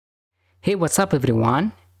Hey, what's up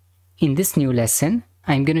everyone? In this new lesson,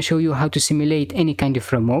 I'm gonna show you how to simulate any kind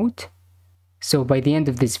of remote. So by the end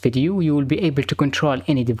of this video, you will be able to control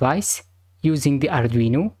any device using the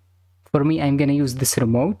Arduino. For me, I'm gonna use this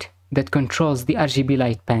remote that controls the RGB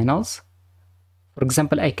light panels. For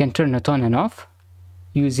example, I can turn it on and off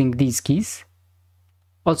using these keys.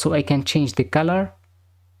 Also, I can change the color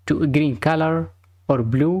to a green color or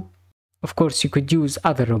blue. Of course, you could use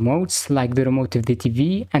other remotes like the remote of the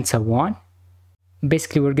TV and so on.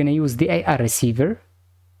 Basically, we're gonna use the AR receiver,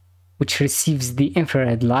 which receives the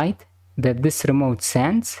infrared light that this remote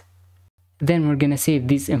sends. Then we're gonna save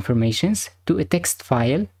these informations to a text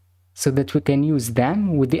file so that we can use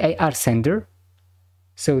them with the AR sender.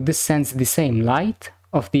 So this sends the same light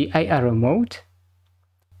of the AR remote.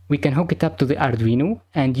 We can hook it up to the Arduino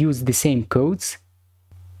and use the same codes.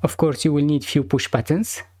 Of course, you will need few push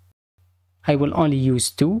buttons. I will only use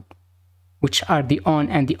two, which are the on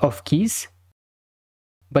and the off keys.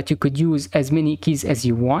 But you could use as many keys as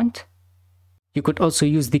you want. You could also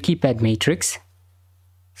use the keypad matrix.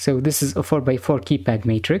 So this is a 4x4 keypad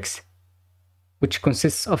matrix, which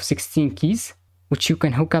consists of 16 keys, which you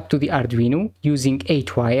can hook up to the Arduino using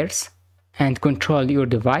 8 wires and control your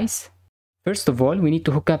device. First of all, we need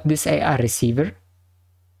to hook up this AR receiver.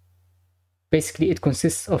 Basically, it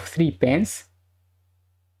consists of 3 pins.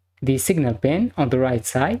 The signal pin on the right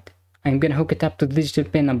side. I'm gonna hook it up to digital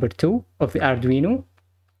pin number 2 of the Arduino.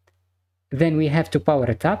 Then we have to power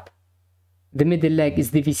it up. The middle leg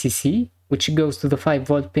is the VCC, which goes to the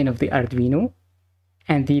 5-volt pin of the Arduino.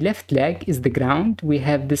 And the left leg is the ground. We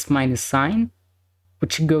have this minus sign,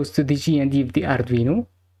 which goes to the GND of the Arduino.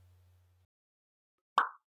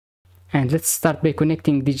 And let's start by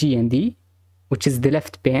connecting the GND, which is the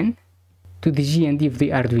left pin, to the GND of the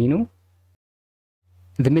Arduino.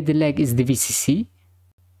 The middle leg is the VCC,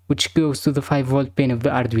 which goes to the 5-volt pin of the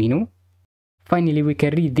Arduino. Finally, we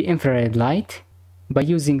can read the infrared light by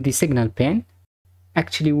using the signal pin.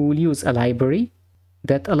 Actually, we will use a library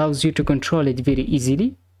that allows you to control it very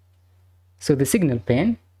easily. So the signal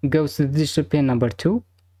pin goes to the digital pin number 2.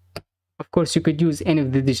 Of course, you could use any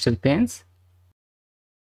of the digital pins.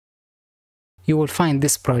 You will find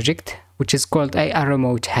this project, which is called AR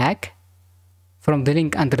Remote Hack, from the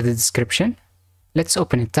link under the description. Let's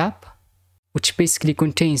open it up, which basically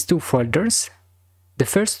contains 2 folders. The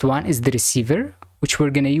first one is the receiver, which we're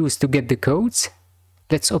gonna use to get the codes.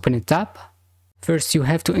 Let's open it up. First, you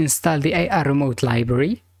have to install the AR remote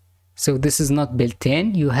library. So this is not built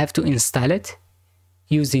in, you have to install it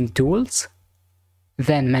using tools,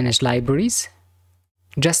 then manage libraries.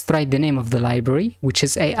 Just write the name of the library, which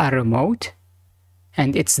is AR remote,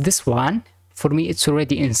 and it's this one. For me, it's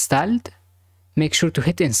already installed. Make sure to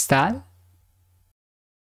hit install.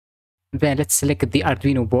 Then let's select the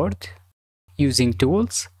Arduino board using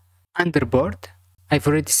tools. Under board, I've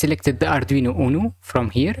already selected the Arduino Uno from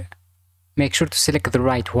here. Make sure to select the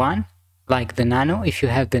right one, like the Nano if you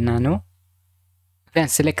have the Nano. Then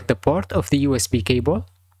select the port of the USB cable.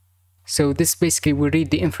 So this basically will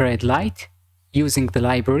read the infrared light using the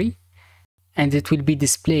library, and it will be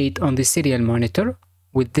displayed on the serial monitor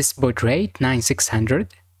with this baud rate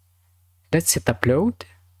 9600. Let's hit upload.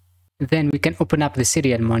 Then we can open up the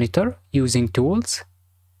serial monitor using tools,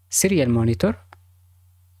 serial monitor.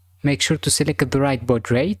 Make sure to select the right baud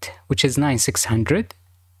rate, which is 9600.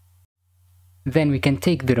 Then we can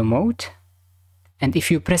take the remote, and if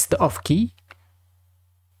you press the off key,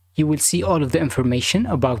 you will see all of the information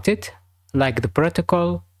about it, like the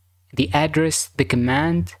protocol, the address, the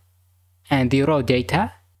command, and the raw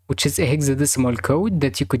data, which is a hexadecimal code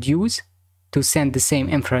that you could use to send the same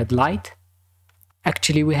infrared light.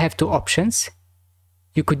 Actually, we have 2 options.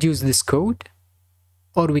 You could use this code,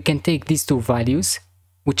 or we can take these 2 values,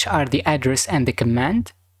 which are the address and the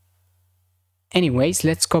command. Anyways,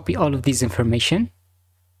 let's copy all of these information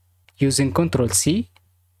using Ctrl+C.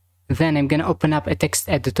 Then I'm gonna open up a text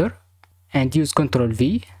editor and use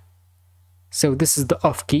Ctrl+V. So this is the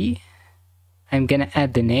off key. I'm gonna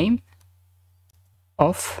add the name,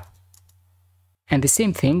 off. And the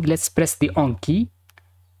same thing, let's press the on key.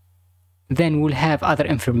 Then we'll have other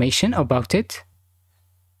information about it.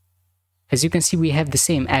 As you can see, we have the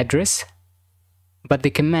same address, but the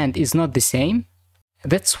command is not the same.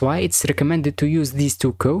 That's why it's recommended to use these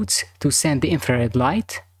 2 codes to send the infrared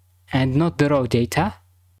light and not the raw data.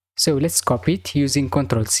 So let's copy it using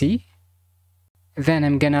Ctrl+C. Then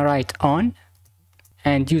I'm gonna write on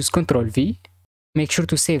and use Ctrl+V. Make sure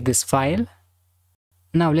to save this file.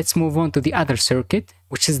 Now let's move on to the other circuit,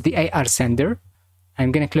 which is the AR sender.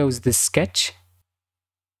 I'm gonna close this sketch.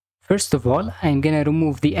 First of all, I'm gonna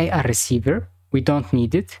remove the AR receiver. We don't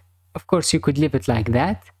need it. Of course, you could leave it like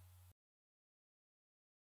that.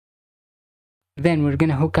 Then we're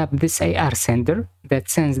gonna hook up this AR sender that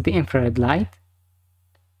sends the infrared light.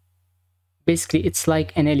 Basically, it's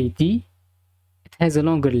like an LED. It has a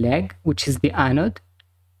longer leg, which is the anode,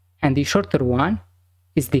 and the shorter one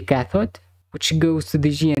is the cathode, which goes to the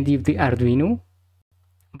GND of the Arduino.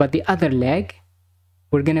 But the other leg,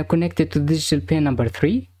 we're gonna connect it to digital pin number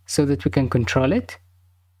 3 so that we can control it.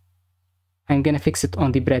 I'm gonna fix it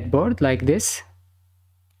on the breadboard like this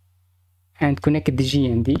and connect the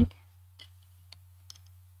GND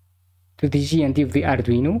to the GND of the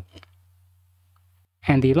Arduino.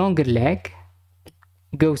 And the longer leg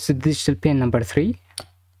goes to digital pin number 3.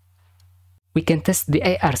 We can test the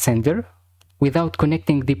AR sender without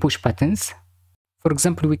connecting the push buttons. For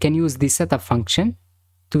example, we can use the setup function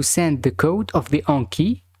to send the code of the on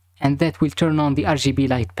key, and that will turn on the RGB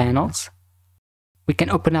light panels. We can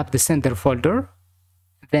open up the sender folder,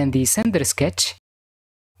 then the sender sketch.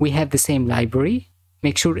 We have the same library.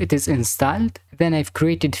 Make sure it is installed. Then I've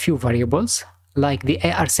created few variables like the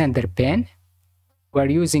AR sender pin. We're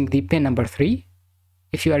using the pin number 3.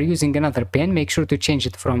 If you are using another pin, make sure to change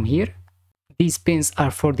it from here. These pins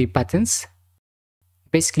are for the buttons.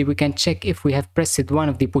 Basically, we can check if we have pressed one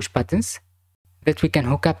of the push buttons that we can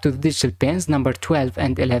hook up to the digital pins number 12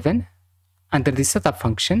 and 11. Under the setup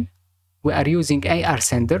function, we are using AR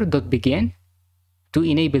sender.begin to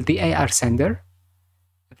enable the AR sender.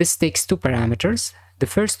 This takes two parameters. The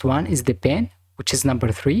first one is the pin, which is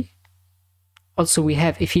number 3. Also, we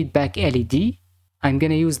have a feedback LED. I'm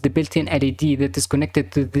gonna use the built-in LED that is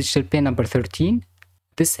connected to the digital pin number 13.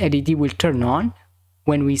 This LED will turn on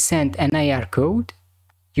when we send an AR code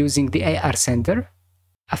using the AR sender.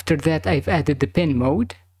 After that, I've added the pin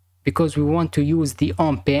mode because we want to use the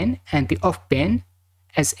on pin and the off pin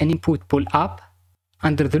as an input pull up.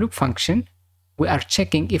 Under the loop function, we are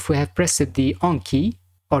checking if we have pressed the on key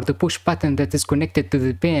or the push button that is connected to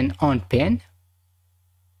the pin on pin,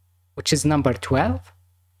 which is number 12.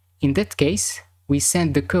 In that case, we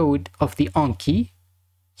send the code of the on key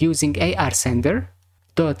using AR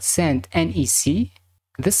sender.send NEC.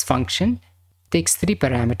 This function takes three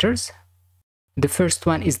parameters. The first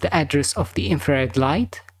one is the address of the infrared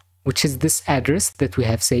light, which is this address that we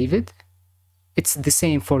have saved. It's the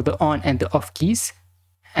same for the on and the off keys.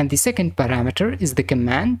 And the second parameter is the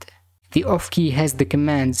command. The off key has the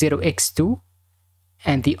command 0x2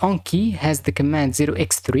 and the on key has the command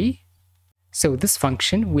 0x3. So this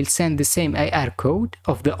function will send the same AR code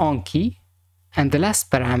of the on key. And the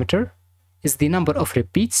last parameter is the number of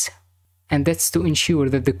repeats, and that's to ensure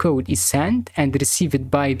that the code is sent and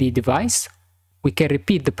received by the device. We can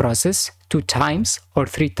repeat the process 2 times or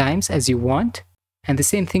 3 times as you want. And the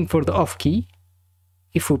same thing for the off key.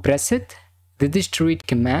 If we press it, the digital read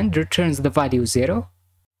command returns the value 0.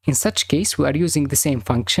 In such case, we are using the same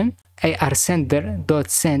function,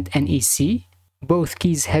 arsender.sendNEC. Both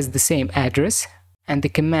keys has the same address, and the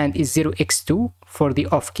command is 0x2 for the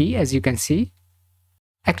off key, as you can see.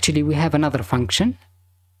 Actually, we have another function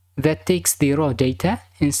that takes the raw data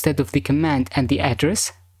instead of the command and the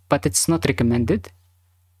address, but it's not recommended.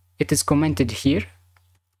 It is commented here,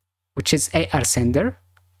 which is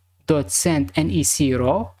arsender.sendNEC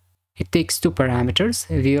raw. It takes two parameters,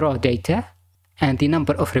 the raw data and the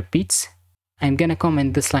number of repeats. I'm gonna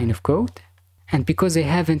comment this line of code, and because I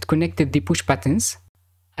haven't connected the push buttons,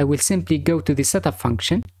 I will simply go to the setup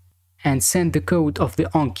function and send the code of the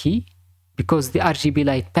on key because the RGB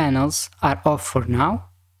light panels are off for now.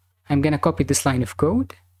 I'm gonna copy this line of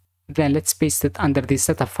code, then let's paste it under the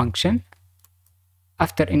setup function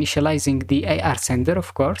after initializing the AR sender,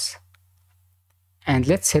 of course, and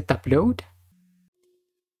let's hit upload.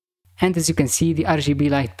 And as you can see, the RGB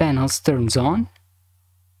light panels turns on.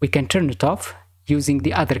 We can turn it off using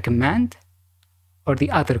the other command or the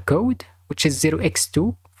other code, which is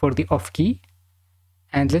 0x2 for the off key.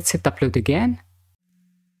 And let's hit upload again.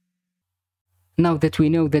 Now that we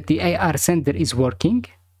know that the AR sender is working,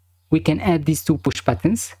 we can add these two push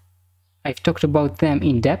buttons. I've talked about them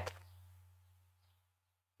in depth.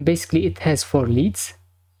 Basically, it has 4 leads,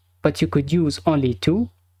 but you could use only 2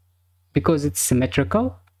 because it's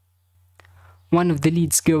symmetrical. One of the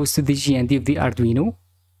leads goes to the GND of the Arduino,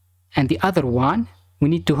 and the other one, we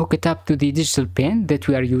need to hook it up to the digital pin that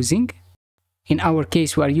we are using. In our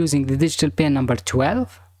case, we are using the digital pin number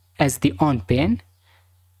 12 as the on pin,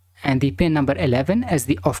 and the pin number 11 as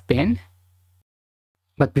the off pin.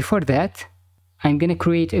 But before that, I'm gonna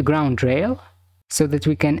create a ground rail so that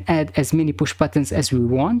we can add as many push buttons as we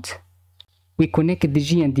want. We connect the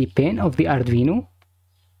GND pin of the Arduino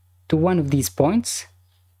to one of these points.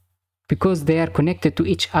 Because they are connected to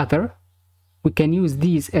each other, we can use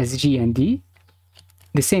these as GND.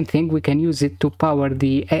 The same thing, we can use it to power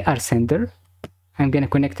the AR sender. I'm gonna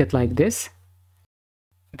connect it like this.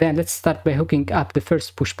 Then let's start by hooking up the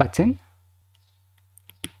first push button.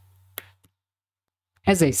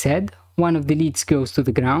 As I said, one of the leads goes to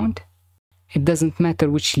the ground. It doesn't matter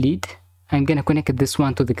which lead. I'm gonna connect this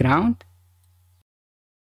one to the ground.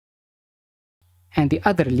 And the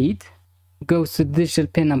other lead goes to digital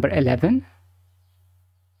pin number 11.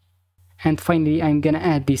 And finally, I'm gonna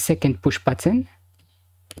add the second push button.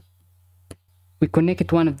 We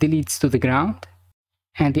connect one of the leads to the ground,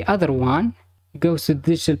 and the other one goes to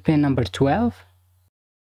digital pin number 12.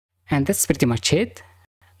 And that's pretty much it.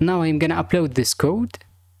 Now I'm gonna upload this code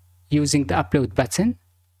using the upload button.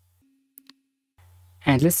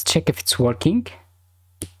 And let's check if it's working.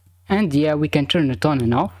 And yeah, we can turn it on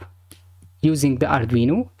and off using the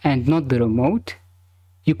Arduino and not the remote.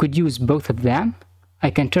 You could use both of them. I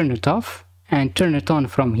can turn it off and turn it on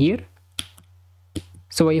from here.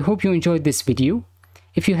 So I hope you enjoyed this video.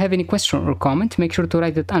 If you have any question or comment, make sure to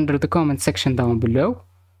write it under the comment section down below.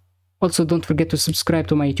 Also, don't forget to subscribe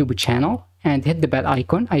to my YouTube channel and hit the bell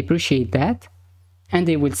icon. I appreciate that. And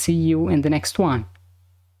I will see you in the next one.